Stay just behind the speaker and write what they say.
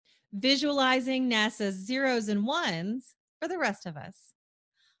visualizing NASA's zeros and ones for the rest of us.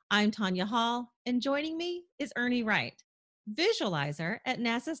 I'm Tanya Hall, and joining me is Ernie Wright, visualizer at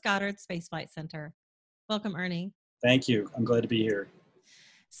NASA's Goddard Space Flight Center. Welcome, Ernie. Thank you. I'm glad to be here.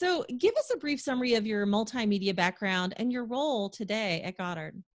 So give us a brief summary of your multimedia background and your role today at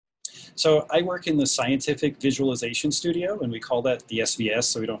Goddard. So I work in the Scientific Visualization Studio, and we call that the SVS,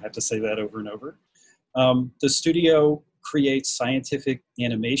 so we don't have to say that over and over. The studio creates scientific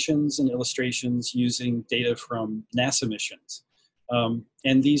animations and illustrations using data from NASA missions.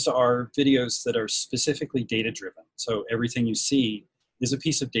 And these are videos that are specifically data-driven. So everything you see is a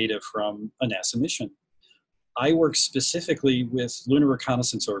piece of data from a NASA mission. I work specifically with Lunar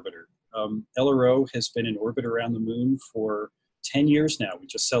Reconnaissance Orbiter. LRO has been in orbit around the moon for 10 years now. We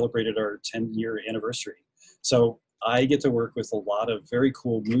just celebrated our 10-year anniversary. So I get to work with a lot of very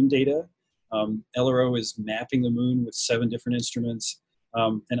cool moon data. LRO is mapping the moon with 7 different instruments.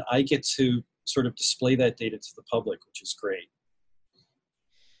 And I get to sort of display that data to the public, which is great.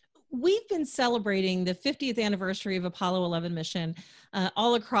 We've been celebrating the 50th anniversary of Apollo 11 mission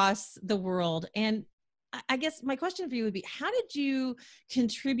all across the world. And I guess my question for you would be, how did you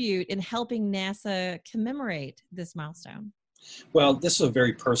contribute in helping NASA commemorate this milestone? Well, this is a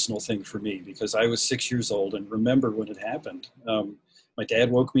very personal thing for me because I was 6 years old and remember when it happened. My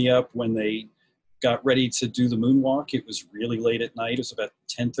dad woke me up when they got ready to do the moonwalk. It was really late at night. It was about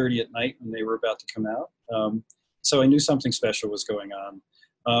 10:30 at night when they were about to come out. So I knew something special was going on.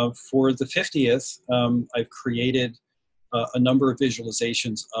 For the 50th, I've created a number of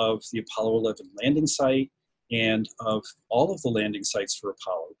visualizations of the Apollo 11 landing site and of all of the landing sites for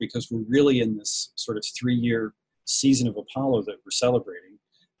Apollo, because we're really in this sort of 3-year season of Apollo that we're celebrating.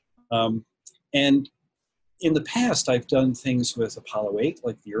 And in the past, I've done things with Apollo 8,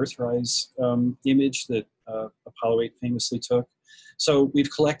 like the Earthrise image that Apollo 8 famously took. So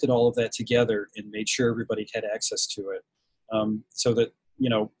we've collected all of that together and made sure everybody had access to it, so that, you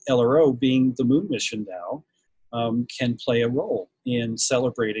know, LRO, being the moon mission now, can play a role in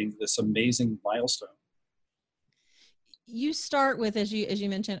celebrating this amazing milestone. You start with, as you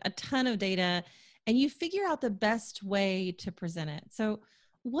mentioned, a ton of data, and you figure out the best way to present it. So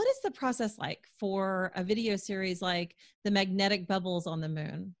what is the process like for a video series like the magnetic bubbles on the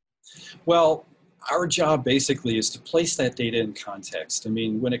moon? Well, our job basically is to place that data in context. I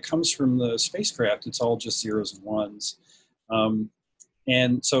mean, when it comes from the spacecraft, it's all just zeros and ones.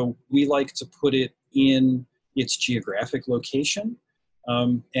 And so we like to put it in its geographic location,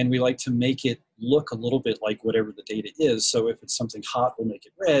 and we like to make it look a little bit like whatever the data is. So if it's something hot, we'll make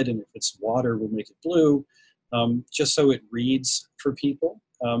it red, and if it's water, we'll make it blue, just so it reads for people,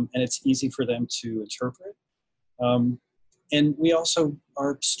 and it's easy for them to interpret. And we also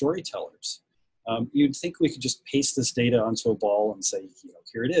are storytellers. You'd think we could just paste this data onto a ball and say, you know,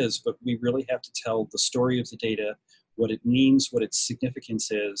 here it is, but we really have to tell the story of the data, what it means, what its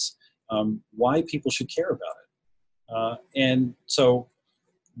significance is, why people should care about it. And so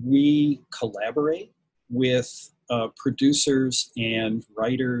we collaborate with producers and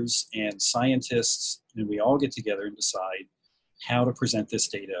writers and scientists, and we all get together and decide how to present this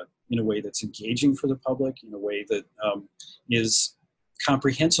data in a way that's engaging for the public, in a way that is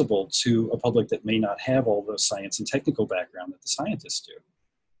comprehensible to a public that may not have all the science and technical background that the scientists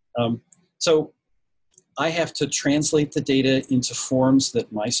do. So I have to translate the data into forms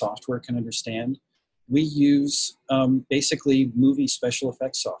that my software can understand. We use basically movie special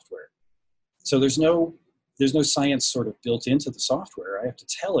effects software. So there's no science sort of built into the software. I have to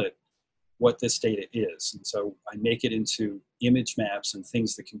tell it what this data is. And so I make it into image maps and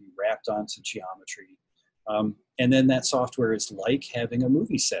things that can be wrapped onto geometry. And then that software is like having a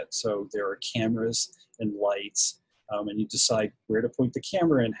movie set. So there are cameras and lights, and you decide where to point the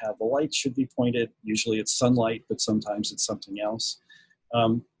camera and how the light should be pointed. Usually it's sunlight, but sometimes it's something else.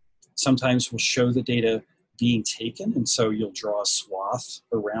 Sometimes we'll show the data being taken, and so you'll draw a swath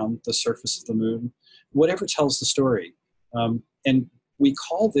around the surface of the moon, whatever tells the story. And we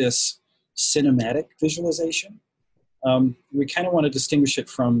call this cinematic visualization. We kind of want to distinguish it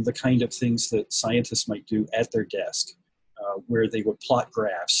from the kind of things that scientists might do at their desk, where they would plot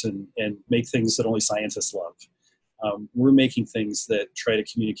graphs and make things that only scientists love. We're making things that try to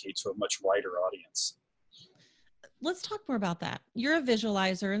communicate to a much wider audience. Let's talk more about that. You're a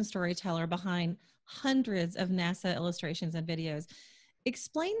visualizer and storyteller behind hundreds of NASA illustrations and videos.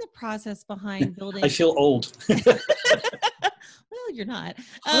 Explain the process behind building. I feel old. Well, you're not.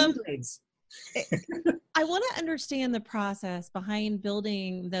 Hundreds. I want to understand the process behind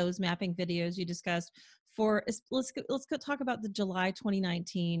building those mapping videos you discussed. Let's go talk about the July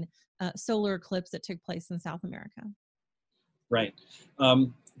 2019 solar eclipse that took place in South America. Right.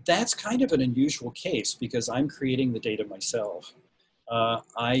 That's kind of an unusual case because I'm creating the data myself.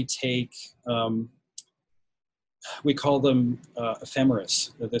 I take, we call them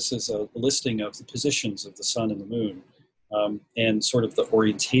ephemeris. This is a listing of the positions of the sun and the moon, and sort of the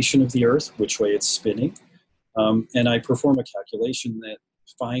orientation of the Earth, which way it's spinning. And I perform a calculation that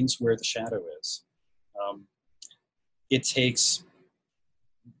finds where the shadow is. It takes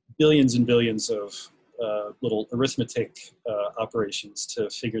billions and billions of little arithmetic operations to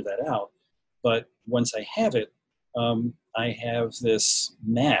figure that out. But once I have it, I have this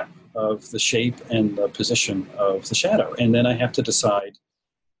map of the shape and the position of the shadow. And then I have to decide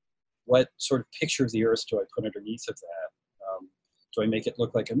what sort of picture of the Earth do I put underneath of that. Do I make it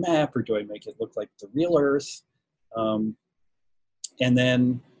look like a map, or do I make it look like the real Earth? And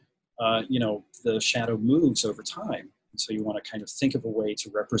then, the shadow moves over time. And so you want to kind of think of a way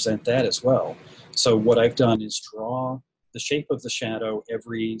to represent that as well. So what I've done is draw the shape of the shadow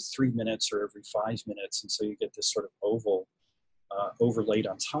every 3 minutes or every 5 minutes. And so you get this sort of oval overlaid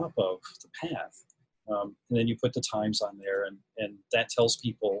on top of the path. And then you put the times on there, and that tells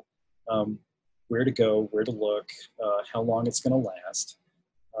people where to go, where to look, how long it's going to last.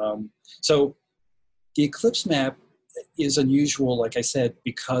 So the eclipse map is unusual, like I said,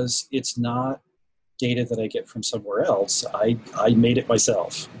 because it's not data that I get from somewhere else. I made it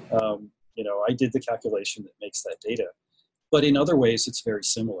myself. I did the calculation that makes that data. But in other ways, it's very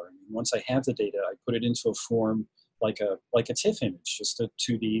similar. I mean, once I have the data, I put it into a form like a TIFF image, just a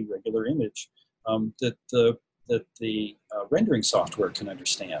 2D regular image that the rendering software can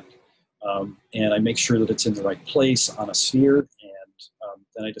understand. And I make sure that it's in the right place on a sphere, and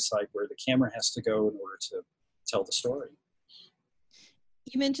then I decide where the camera has to go in order to tell the story.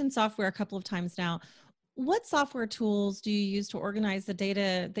 You mentioned software a couple of times now. What software tools do you use to organize the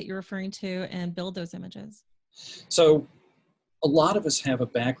data that you're referring to and build those images? So a lot of us have a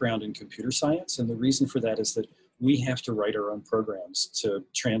background in computer science, and the reason for that is that we have to write our own programs to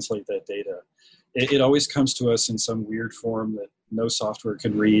translate that data. It always comes to us in some weird form that no software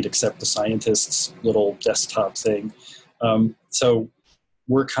can read except the scientist's little desktop thing. So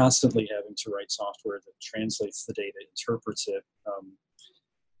we're constantly having to write software that translates the data, interprets it.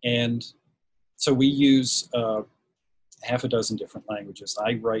 And so we use half a dozen different languages.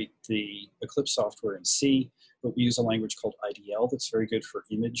 I write the Eclipse software in C, but we use a language called IDL that's very good for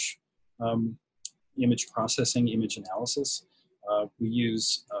image processing, image analysis. We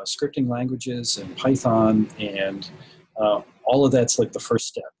use scripting languages and Python, and all of that's like the first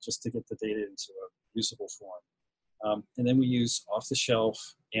step, just to get the data into a usable form. And then we use off-the-shelf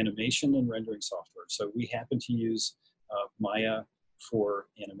animation and rendering software. So we happen to use Maya for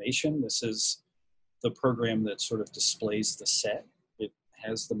animation. This is the program that sort of displays the set. It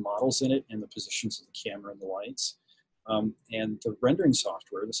has the models in it and the positions of the camera and the lights. And the rendering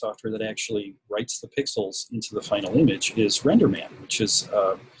software, the software that actually writes the pixels into the final image, is RenderMan, which is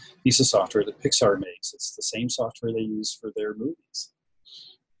a piece of software that Pixar makes. It's the same software they use for their movies.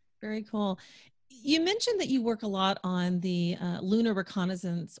 Very cool. You mentioned that you work a lot on the Lunar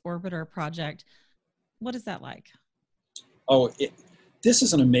Reconnaissance Orbiter project. What is that like? Oh, this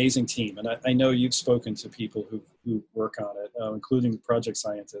is an amazing team, and I know you've spoken to people who work on it, including the project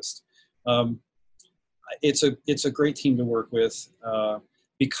scientist. It's a great team to work with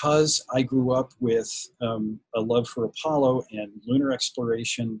because I grew up with a love for Apollo and lunar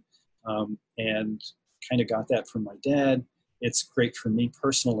exploration, and kind of got that from my dad. It's great for me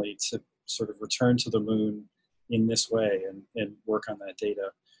personally to sort of return to the moon in this way and work on that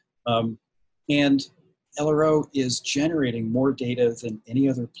data. And LRO is generating more data than any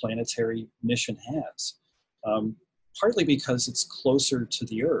other planetary mission has, partly because it's closer to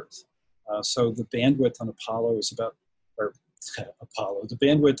the Earth. So the bandwidth on Apollo is about, the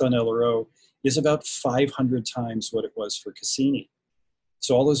bandwidth on LRO is about 500 times what it was for Cassini.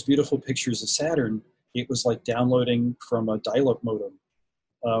 So all those beautiful pictures of Saturn, it was like downloading from a dial-up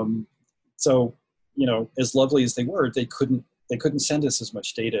modem. So, as lovely as they were, they couldn't send us as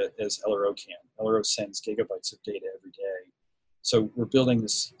much data as LRO can. LRO sends gigabytes of data every day. So we're building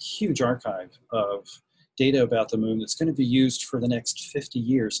this huge archive of data about the moon that's going to be used for the next 50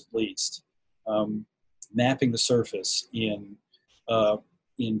 years at least. Mapping the surface in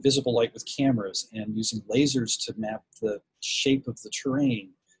visible light with cameras, and using lasers to map the shape of the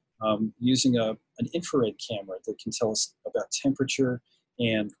terrain, using an infrared camera that can tell us about temperature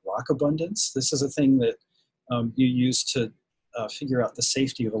and rock abundance. This is a thing that you use to figure out the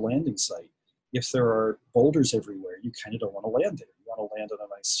safety of a landing site. If there are boulders everywhere, you kind of don't want to land there. You want to land on a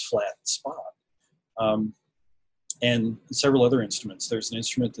nice flat spot. And several other instruments. There's an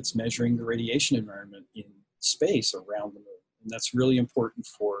instrument that's measuring the radiation environment in space around the moon. And that's really important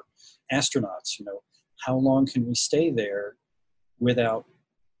for astronauts. You know, how long can we stay there without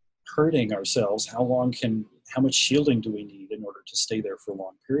hurting ourselves? How much shielding do we need in order to stay there for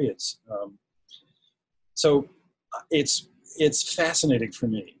long periods? So it's fascinating for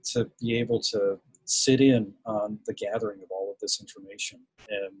me to be able to sit in on the gathering of all of this information,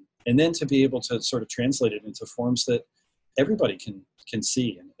 and then to be able to sort of translate it into forms that everybody can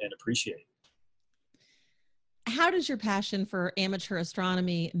see and appreciate. How does your passion for amateur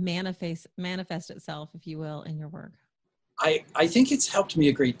astronomy manifest itself, if you will, in your work? I think it's helped me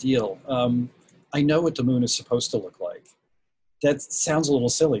a great deal. I know what the moon is supposed to look like. That sounds a little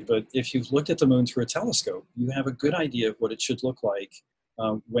silly, but if you've looked at the moon through a telescope, you have a good idea of what it should look like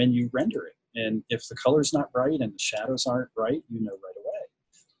when you render it. And if the color's not right and the shadows aren't right, you know right away.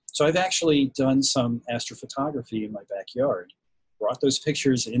 So I've actually done some astrophotography in my backyard, brought those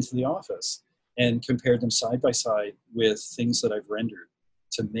pictures into the office, and compared them side by side with things that I've rendered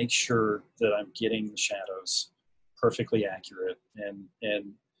to make sure that I'm getting the shadows perfectly accurate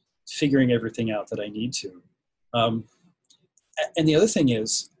and figuring everything out that I need to. And the other thing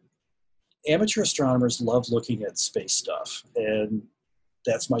is, amateur astronomers love looking at space stuff, and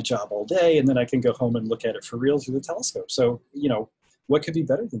that's my job all day. And then I can go home and look at it for real through the telescope. So, you know, what could be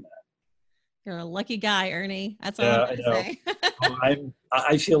better than that? You're a lucky guy, Ernie. That's all Yeah, I'm I going know. to say.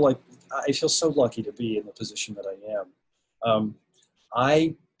 I feel so lucky to be in the position that I am.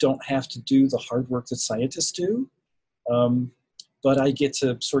 I don't have to do the hard work that scientists do. But I get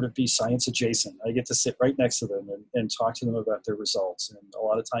to sort of be science adjacent. I get to sit right next to them and talk to them about their results. And a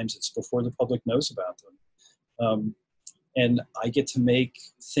lot of times it's before the public knows about them. And I get to make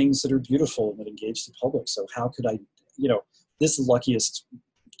things that are beautiful and that engage the public. So how could I, you know, this is the luckiest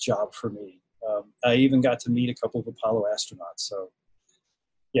job for me. I even got to meet a couple of Apollo astronauts. So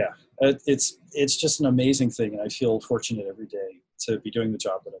yeah, it's just an amazing thing. And I feel fortunate every day to be doing the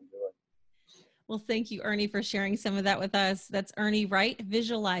job that I'm doing. Well, thank you, Ernie, for sharing some of that with us. That's Ernie Wright,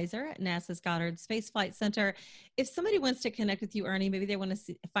 visualizer at NASA's Goddard Space Flight Center. If somebody wants to connect with you, Ernie, maybe they want to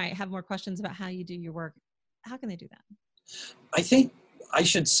see if I have more questions about how you do your work, how can they do that? I think I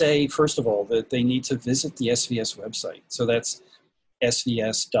should say, first of all, that they need to visit the SVS website. So that's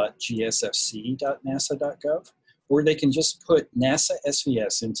svs.gsfc.nasa.gov, or they can just put NASA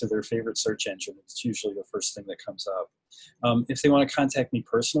SVS into their favorite search engine. It's usually the first thing that comes up. If they want to contact me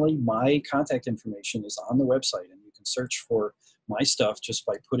personally, my contact information is on the website, and you can search for my stuff just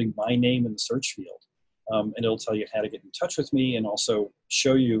by putting my name in the search field. And it'll tell you how to get in touch with me and also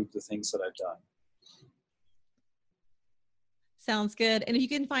show you the things that I've done. Sounds good. And you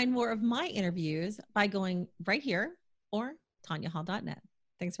can find more of my interviews by going right here or TanyaHall.net.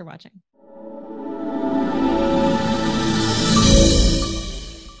 Thanks for watching.